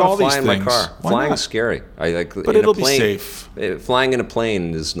would see all these things. I don't want to fly in my car. Flying is scary. But it'll be safe. Flying in a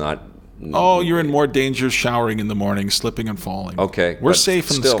plane is not... Oh, you're in more danger showering in the morning, slipping and falling. Okay. We're safe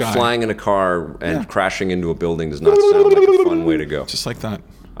in the sky. Still, flying in a car and crashing into a building does not sound like a fun way to go. Just like that.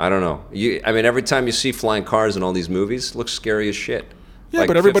 I don't know. Every time you see flying cars in all these movies, it looks scary as shit. Yeah, like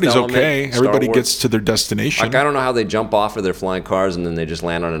but everybody's okay. Everybody gets to their destination. Like, I don't know how they jump off of their flying cars and then they just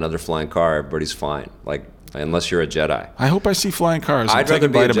land on another flying car. Everybody's fine. Like, unless you're a Jedi. I hope I see flying cars. I'd rather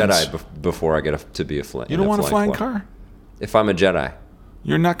be a Jedi before I get to be a flying. You don't want a flying car? If I'm a Jedi.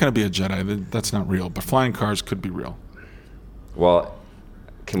 You're not going to be a Jedi. That's not real. But flying cars could be real. Well,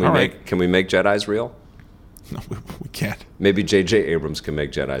 can we make Jedis real? No, we can't. Maybe J.J. Abrams can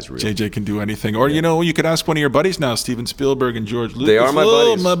make Jedis real. J.J. can do anything. Or, you could ask one of your buddies now, Steven Spielberg and George Lucas. They are my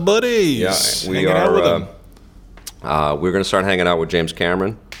buddies. My buddies. Yeah, we are. Out with them. We're going to start hanging out with James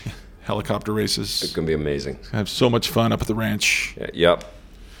Cameron. Helicopter races. It's going to be amazing. Have so much fun up at the ranch. Yep.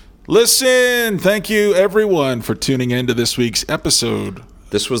 Listen, thank you, everyone, for tuning in to this week's episode.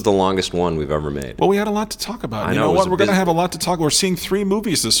 This was the longest one we've ever made. Well, we had a lot to talk about. You know what? We're going to have a lot to talk about. We're seeing 3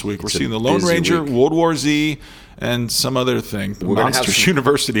 movies this week. We're seeing The Lone Ranger, World War Z, and some other thing. Monsters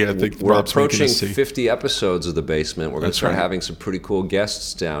University, I think. We're approaching 50 episodes of The Basement. We're going to start having some pretty cool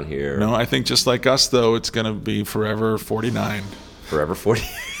guests down here. No, I think just like us, though, it's going to be Forever 49. Forever 40.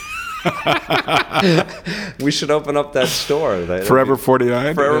 We should open up that store. Forever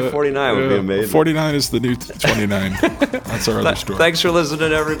 49? Forever 49 would be amazing. 49 is the new 29. That's our other store. Thanks for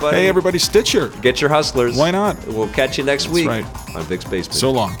listening, everybody. Hey, everybody, Stitcher. Get your hustlers. Why not? We'll catch you next week right. on Vic's Basement.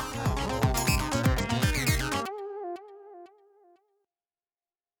 So long.